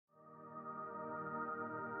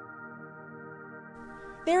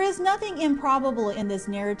There is nothing improbable in this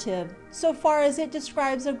narrative, so far as it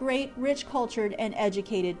describes a great, rich, cultured, and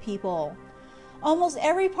educated people. Almost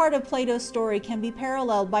every part of Plato's story can be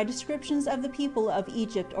paralleled by descriptions of the people of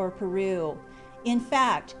Egypt or Peru. In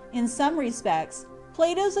fact, in some respects,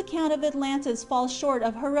 Plato's account of Atlantis falls short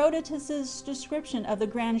of Herodotus's description of the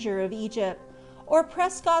grandeur of Egypt, or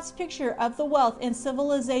Prescott's picture of the wealth and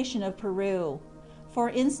civilization of Peru. For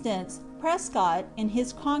instance, Prescott, in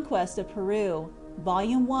his Conquest of Peru,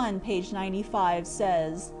 Volume 1, page 95,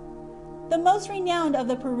 says, "The most renowned of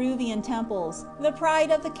the Peruvian temples, the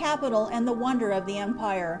pride of the capital and the wonder of the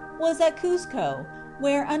empire, was at Cuzco,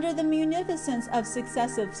 where, under the munificence of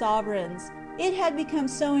successive sovereigns, it had become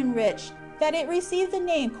so enriched that it received the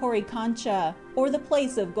name Coricancha, or the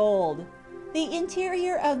place of gold. The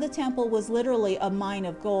interior of the temple was literally a mine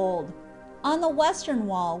of gold. On the western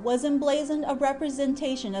wall was emblazoned a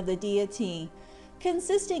representation of the deity,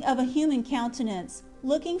 consisting of a human countenance,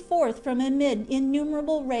 looking forth from amid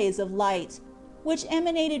innumerable rays of light, which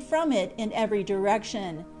emanated from it in every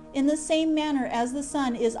direction, in the same manner as the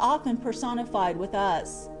sun is often personified with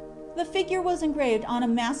us. The figure was engraved on a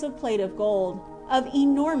massive plate of gold, of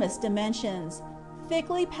enormous dimensions,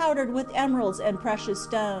 thickly powdered with emeralds and precious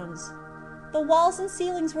stones. The walls and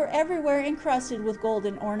ceilings were everywhere encrusted with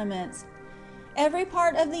golden ornaments. Every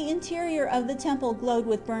part of the interior of the temple glowed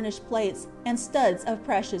with burnished plates and studs of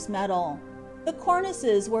precious metal. The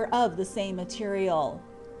cornices were of the same material."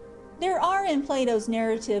 There are in Plato's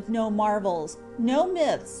narrative no marvels, no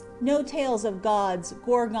myths, no tales of gods,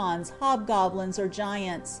 gorgons, hobgoblins, or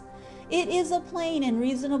giants. It is a plain and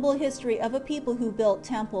reasonable history of a people who built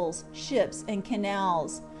temples, ships, and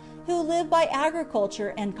canals, who lived by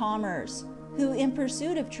agriculture and commerce, who, in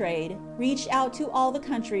pursuit of trade, reached out to all the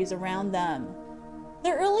countries around them.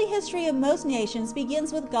 The early history of most nations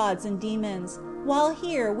begins with gods and demons, while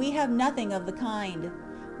here we have nothing of the kind.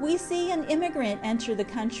 We see an immigrant enter the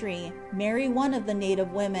country, marry one of the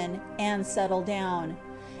native women, and settle down.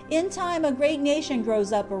 In time, a great nation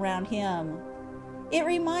grows up around him. It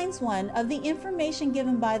reminds one of the information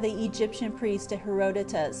given by the Egyptian priest to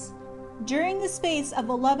Herodotus. During the space of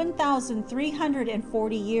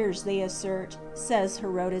 11,340 years, they assert, says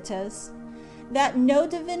Herodotus, that no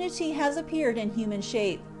divinity has appeared in human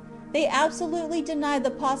shape. They absolutely deny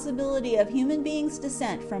the possibility of human beings'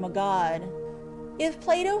 descent from a god. If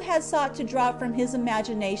Plato had sought to draw from his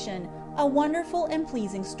imagination a wonderful and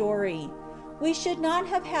pleasing story, we should not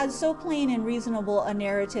have had so plain and reasonable a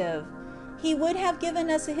narrative. He would have given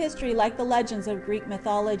us a history like the legends of Greek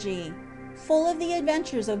mythology, full of the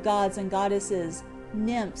adventures of gods and goddesses,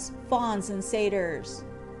 nymphs, fauns, and satyrs.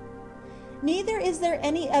 Neither is there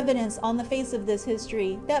any evidence on the face of this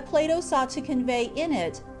history that Plato sought to convey in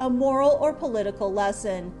it a moral or political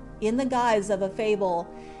lesson, in the guise of a fable,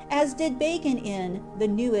 as did Bacon in The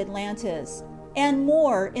New Atlantis, and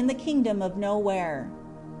More in The Kingdom of Nowhere.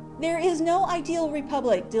 There is no ideal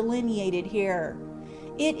republic delineated here.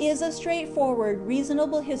 It is a straightforward,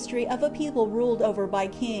 reasonable history of a people ruled over by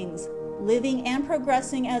kings, living and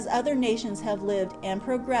progressing as other nations have lived and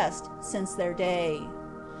progressed since their day.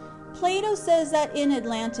 Plato says that in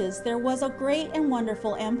Atlantis there was a great and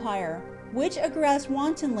wonderful empire, which aggressed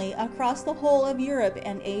wantonly across the whole of Europe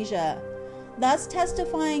and Asia, thus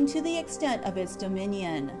testifying to the extent of its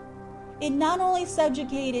dominion. It not only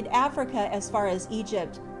subjugated Africa as far as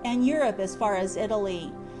Egypt, and Europe as far as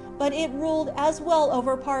Italy, but it ruled as well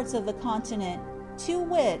over parts of the continent, to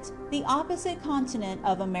wit, the opposite continent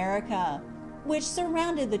of America, which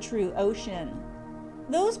surrounded the true ocean.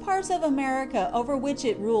 Those parts of America over which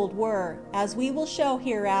it ruled were, as we will show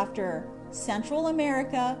hereafter, Central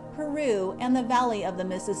America, Peru, and the valley of the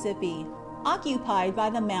Mississippi, occupied by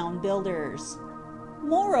the mound builders.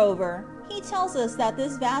 Moreover, he tells us that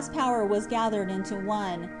this vast power was gathered into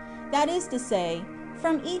one, that is to say,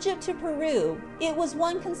 from Egypt to Peru, it was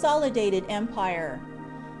one consolidated empire.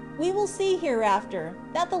 We will see hereafter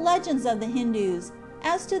that the legends of the Hindus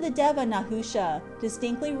as to the Deva Nahusha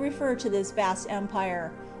distinctly refer to this vast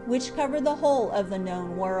empire, which covered the whole of the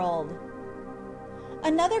known world.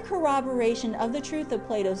 Another corroboration of the truth of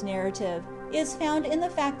Plato's narrative is found in the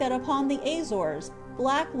fact that upon the Azores,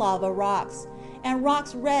 black lava rocks, and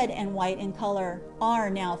rocks red and white in color, are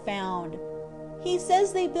now found. He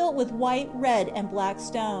says they built with white, red, and black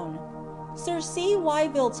stone. Sir C.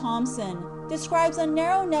 Wyville Thomson describes a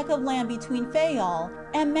narrow neck of land between Fayal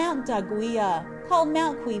and Mount Daguia, called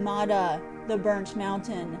Mount Quimada, the Burnt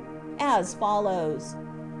Mountain, as follows.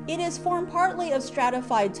 It is formed partly of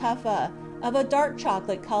stratified tufa of a dark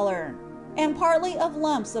chocolate color, and partly of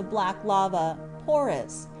lumps of black lava,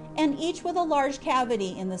 porous, and each with a large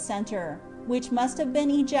cavity in the center, which must have been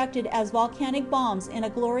ejected as volcanic bombs in a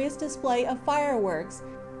glorious display of fireworks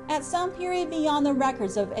at some period beyond the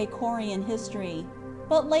records of Acorian history,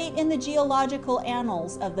 but late in the geological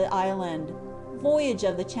annals of the island. Voyage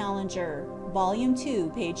of the Challenger, Volume 2,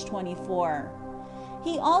 page 24.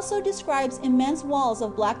 He also describes immense walls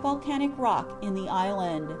of black volcanic rock in the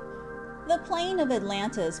island. The plain of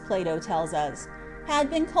Atlantis, Plato tells us, had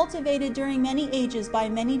been cultivated during many ages by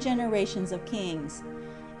many generations of kings.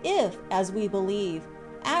 If, as we believe,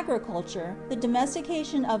 agriculture, the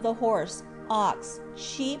domestication of the horse, ox,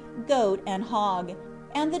 sheep, goat, and hog,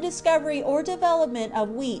 and the discovery or development of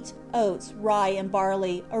wheat, oats, rye, and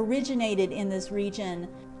barley originated in this region,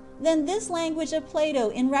 then this language of Plato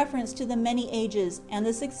in reference to the many ages and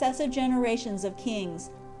the successive generations of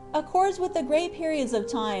kings accords with the great periods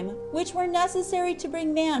of time which were necessary to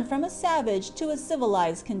bring man from a savage to a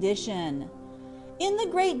civilized condition. In the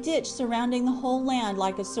great ditch surrounding the whole land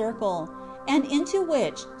like a circle, and into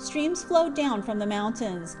which streams flowed down from the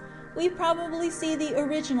mountains, we probably see the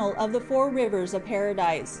original of the four rivers of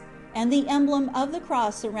paradise, and the emblem of the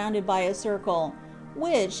cross surrounded by a circle,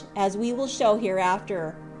 which, as we will show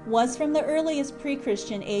hereafter, was from the earliest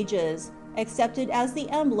pre-Christian ages, accepted as the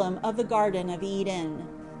emblem of the Garden of Eden.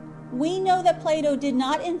 We know that Plato did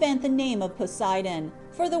not invent the name of Poseidon,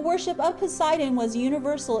 for the worship of Poseidon was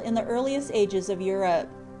universal in the earliest ages of Europe.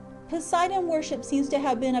 Poseidon worship seems to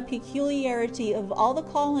have been a peculiarity of all the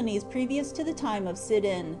colonies previous to the time of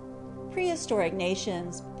Sidon. Prehistoric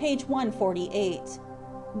Nations, page 148.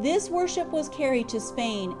 This worship was carried to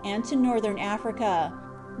Spain and to northern Africa,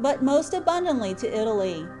 but most abundantly to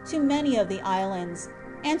Italy, to many of the islands,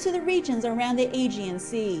 and to the regions around the Aegean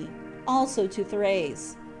Sea, also to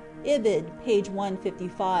Thrace. Ibid, page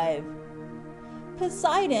 155.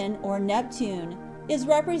 Poseidon, or Neptune, is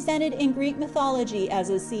represented in Greek mythology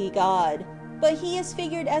as a sea god, but he is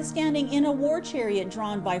figured as standing in a war chariot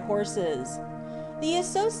drawn by horses. The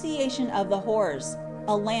association of the horse,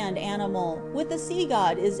 a land animal, with the sea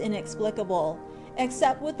god is inexplicable,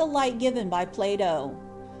 except with the light given by Plato.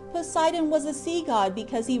 Poseidon was a sea god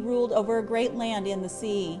because he ruled over a great land in the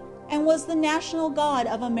sea, and was the national god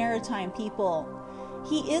of a maritime people.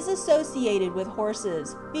 He is associated with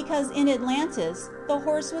horses because in Atlantis the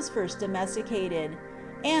horse was first domesticated,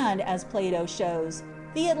 and, as Plato shows,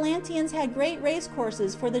 the Atlanteans had great race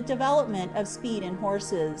courses for the development of speed in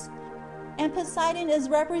horses. And Poseidon is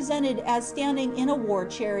represented as standing in a war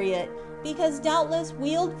chariot, because doubtless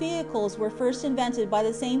wheeled vehicles were first invented by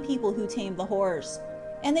the same people who tamed the horse,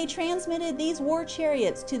 and they transmitted these war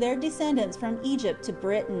chariots to their descendants from Egypt to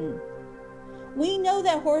Britain. We know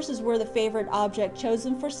that horses were the favorite object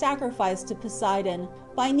chosen for sacrifice to Poseidon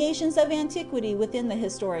by nations of antiquity within the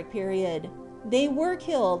historic period. They were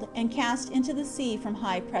killed and cast into the sea from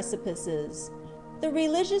high precipices. The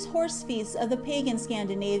religious horse feasts of the pagan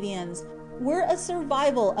Scandinavians were a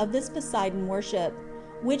survival of this Poseidon worship,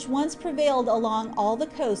 which once prevailed along all the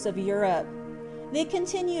coasts of Europe. They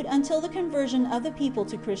continued until the conversion of the people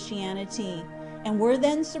to Christianity, and were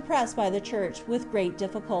then suppressed by the Church with great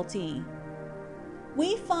difficulty.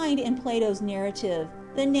 We find in Plato's narrative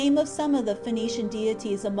the name of some of the Phoenician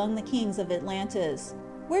deities among the kings of Atlantis.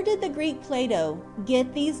 Where did the Greek Plato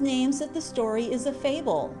get these names if the story is a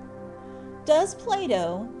fable? Does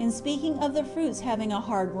Plato, in speaking of the fruits having a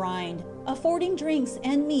hard rind, affording drinks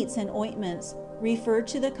and meats and ointments, refer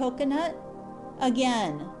to the coconut?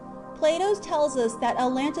 Again, Plato tells us that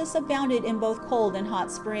Atlantis abounded in both cold and hot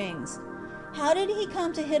springs. How did he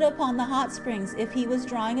come to hit upon the hot springs if he was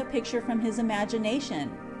drawing a picture from his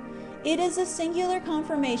imagination? It is a singular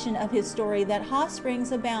confirmation of his story that hot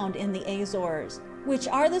springs abound in the Azores, which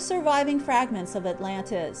are the surviving fragments of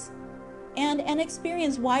Atlantis. And an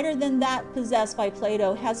experience wider than that possessed by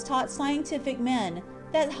Plato has taught scientific men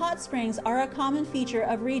that hot springs are a common feature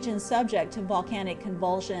of regions subject to volcanic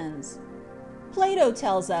convulsions. Plato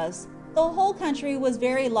tells us the whole country was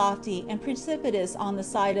very lofty and precipitous on the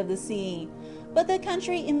side of the sea, but the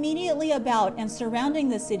country immediately about and surrounding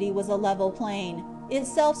the city was a level plain,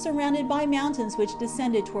 itself surrounded by mountains which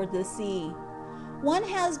descended toward the sea. One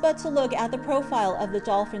has but to look at the profile of the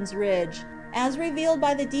Dolphin's Ridge, as revealed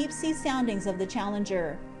by the deep sea soundings of the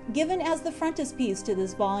Challenger, given as the frontispiece to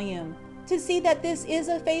this volume, to see that this is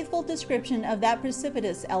a faithful description of that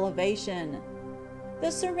precipitous elevation.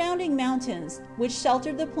 The surrounding mountains, which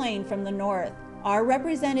sheltered the plain from the north, are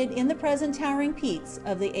represented in the present towering peaks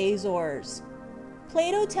of the Azores.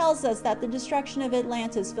 Plato tells us that the destruction of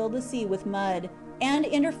Atlantis filled the sea with mud and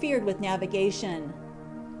interfered with navigation.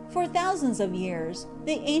 For thousands of years,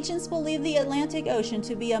 the ancients believed the Atlantic Ocean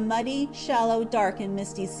to be a muddy, shallow, dark, and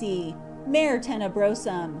misty sea, mare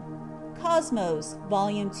tenebrosum. Cosmos,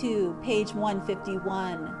 Volume 2, page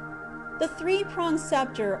 151. The three-pronged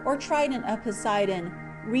scepter or trident of Poseidon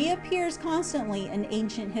reappears constantly in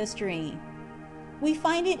ancient history. We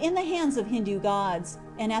find it in the hands of Hindu gods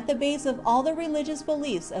and at the base of all the religious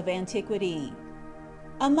beliefs of antiquity.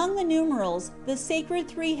 Among the numerals, the sacred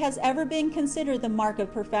three has ever been considered the mark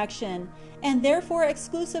of perfection, and therefore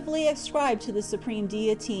exclusively ascribed to the supreme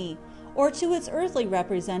deity, or to its earthly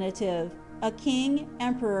representative, a king,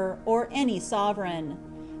 emperor, or any sovereign.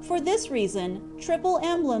 For this reason, triple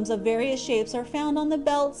emblems of various shapes are found on the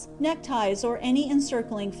belts, neckties, or any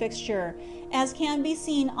encircling fixture, as can be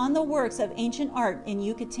seen on the works of ancient art in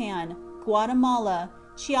Yucatan, Guatemala,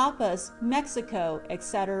 Chiapas, Mexico,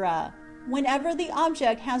 etc., whenever the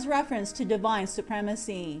object has reference to divine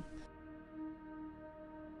supremacy.